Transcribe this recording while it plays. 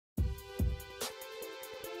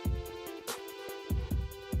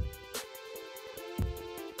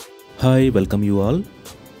Hi, welcome you all.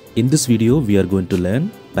 In this video, we are going to learn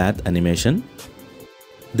path animation.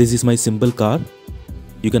 This is my simple car.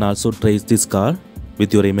 You can also trace this car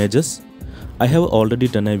with your images. I have already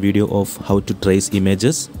done a video of how to trace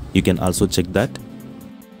images. You can also check that.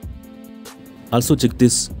 Also check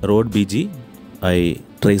this road BG. I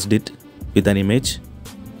traced it with an image.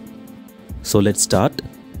 So let's start.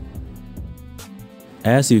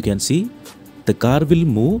 As you can see, the car will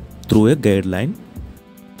move through a guideline.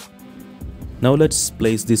 Now let's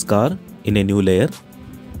place this car in a new layer.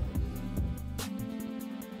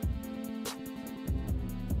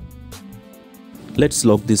 Let's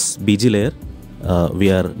lock this BG layer.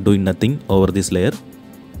 We are doing nothing over this layer.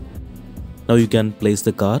 Now you can place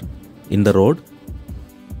the car in the road.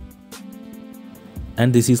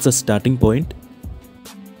 And this is the starting point.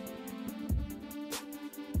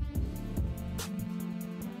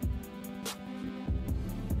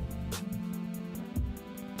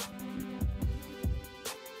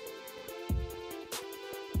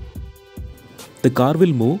 The car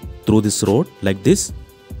will move through this road like this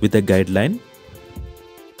with a guideline.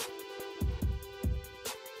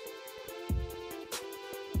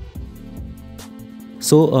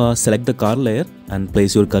 So select the car layer and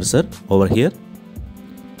place your cursor over here.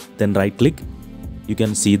 Then right click. You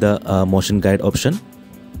can see the motion guide option.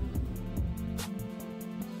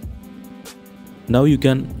 Now you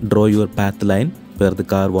can draw your path line where the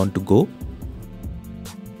car wants to go.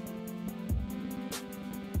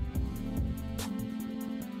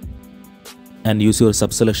 And use your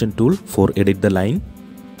subselection tool for edit the line.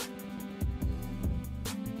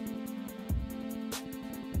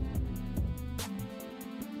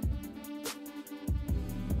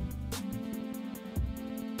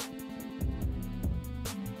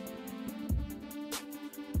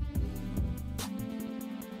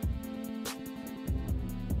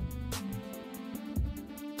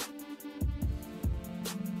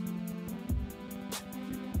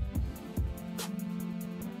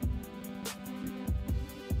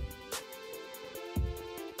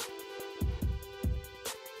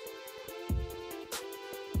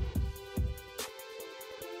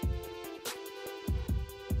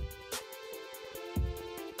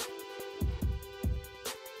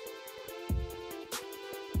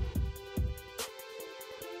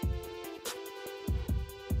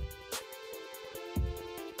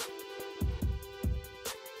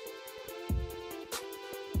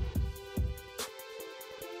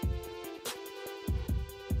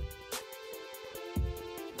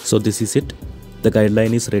 So this is it. The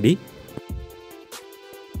guideline is ready.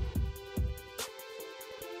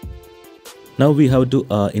 Now we have to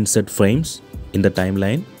insert frames in the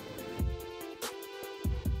timeline.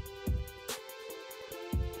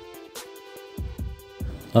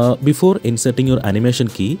 Before inserting your animation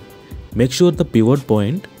key, make sure the pivot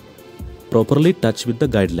point properly touch with the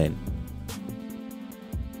guideline.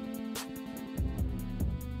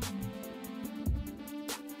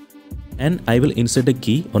 And I will insert a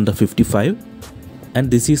key on the 55,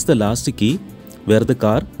 and this is the last key where the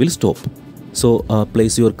car will stop. So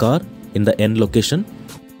place your car in the end location.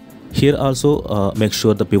 Here also make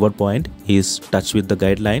sure the pivot point is touched with the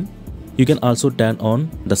guideline. You can also turn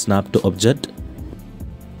on the snap to object.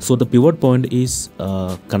 So the pivot point is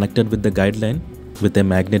connected with the guideline with a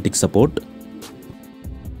magnetic support.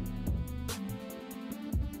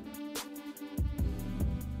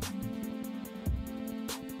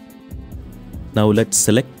 Now let's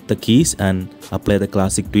select the keys and apply the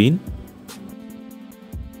classic tween.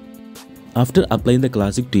 After applying the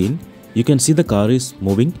classic tween, you can see the car is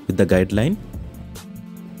moving with the guideline,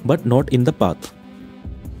 but not in the path.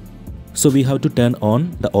 So we have to turn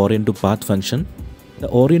on the Orient to path function. The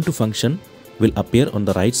Orient to function will appear on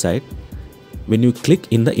the right side when you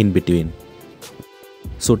click in the in between.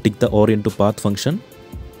 So tick the Orient to path function.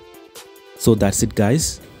 So that's it,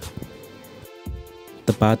 guys.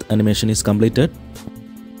 The path animation is completed.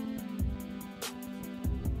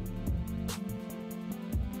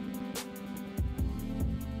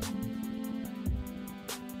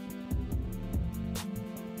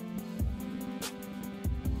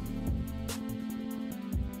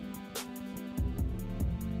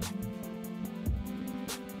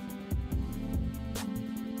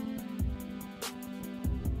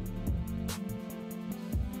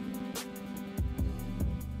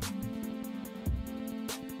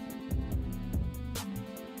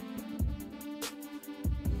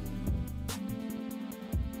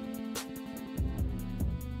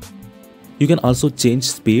 You can also change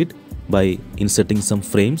speed by inserting some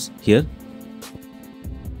frames here.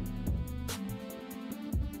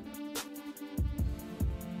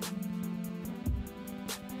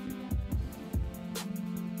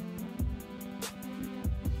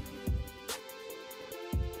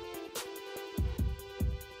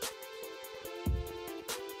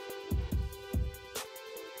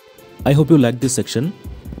 I hope you liked this section.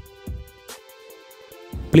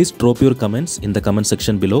 Please drop your comments in the comment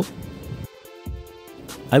section below.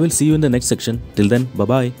 I will see you in the next section. Till then, bye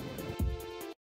bye.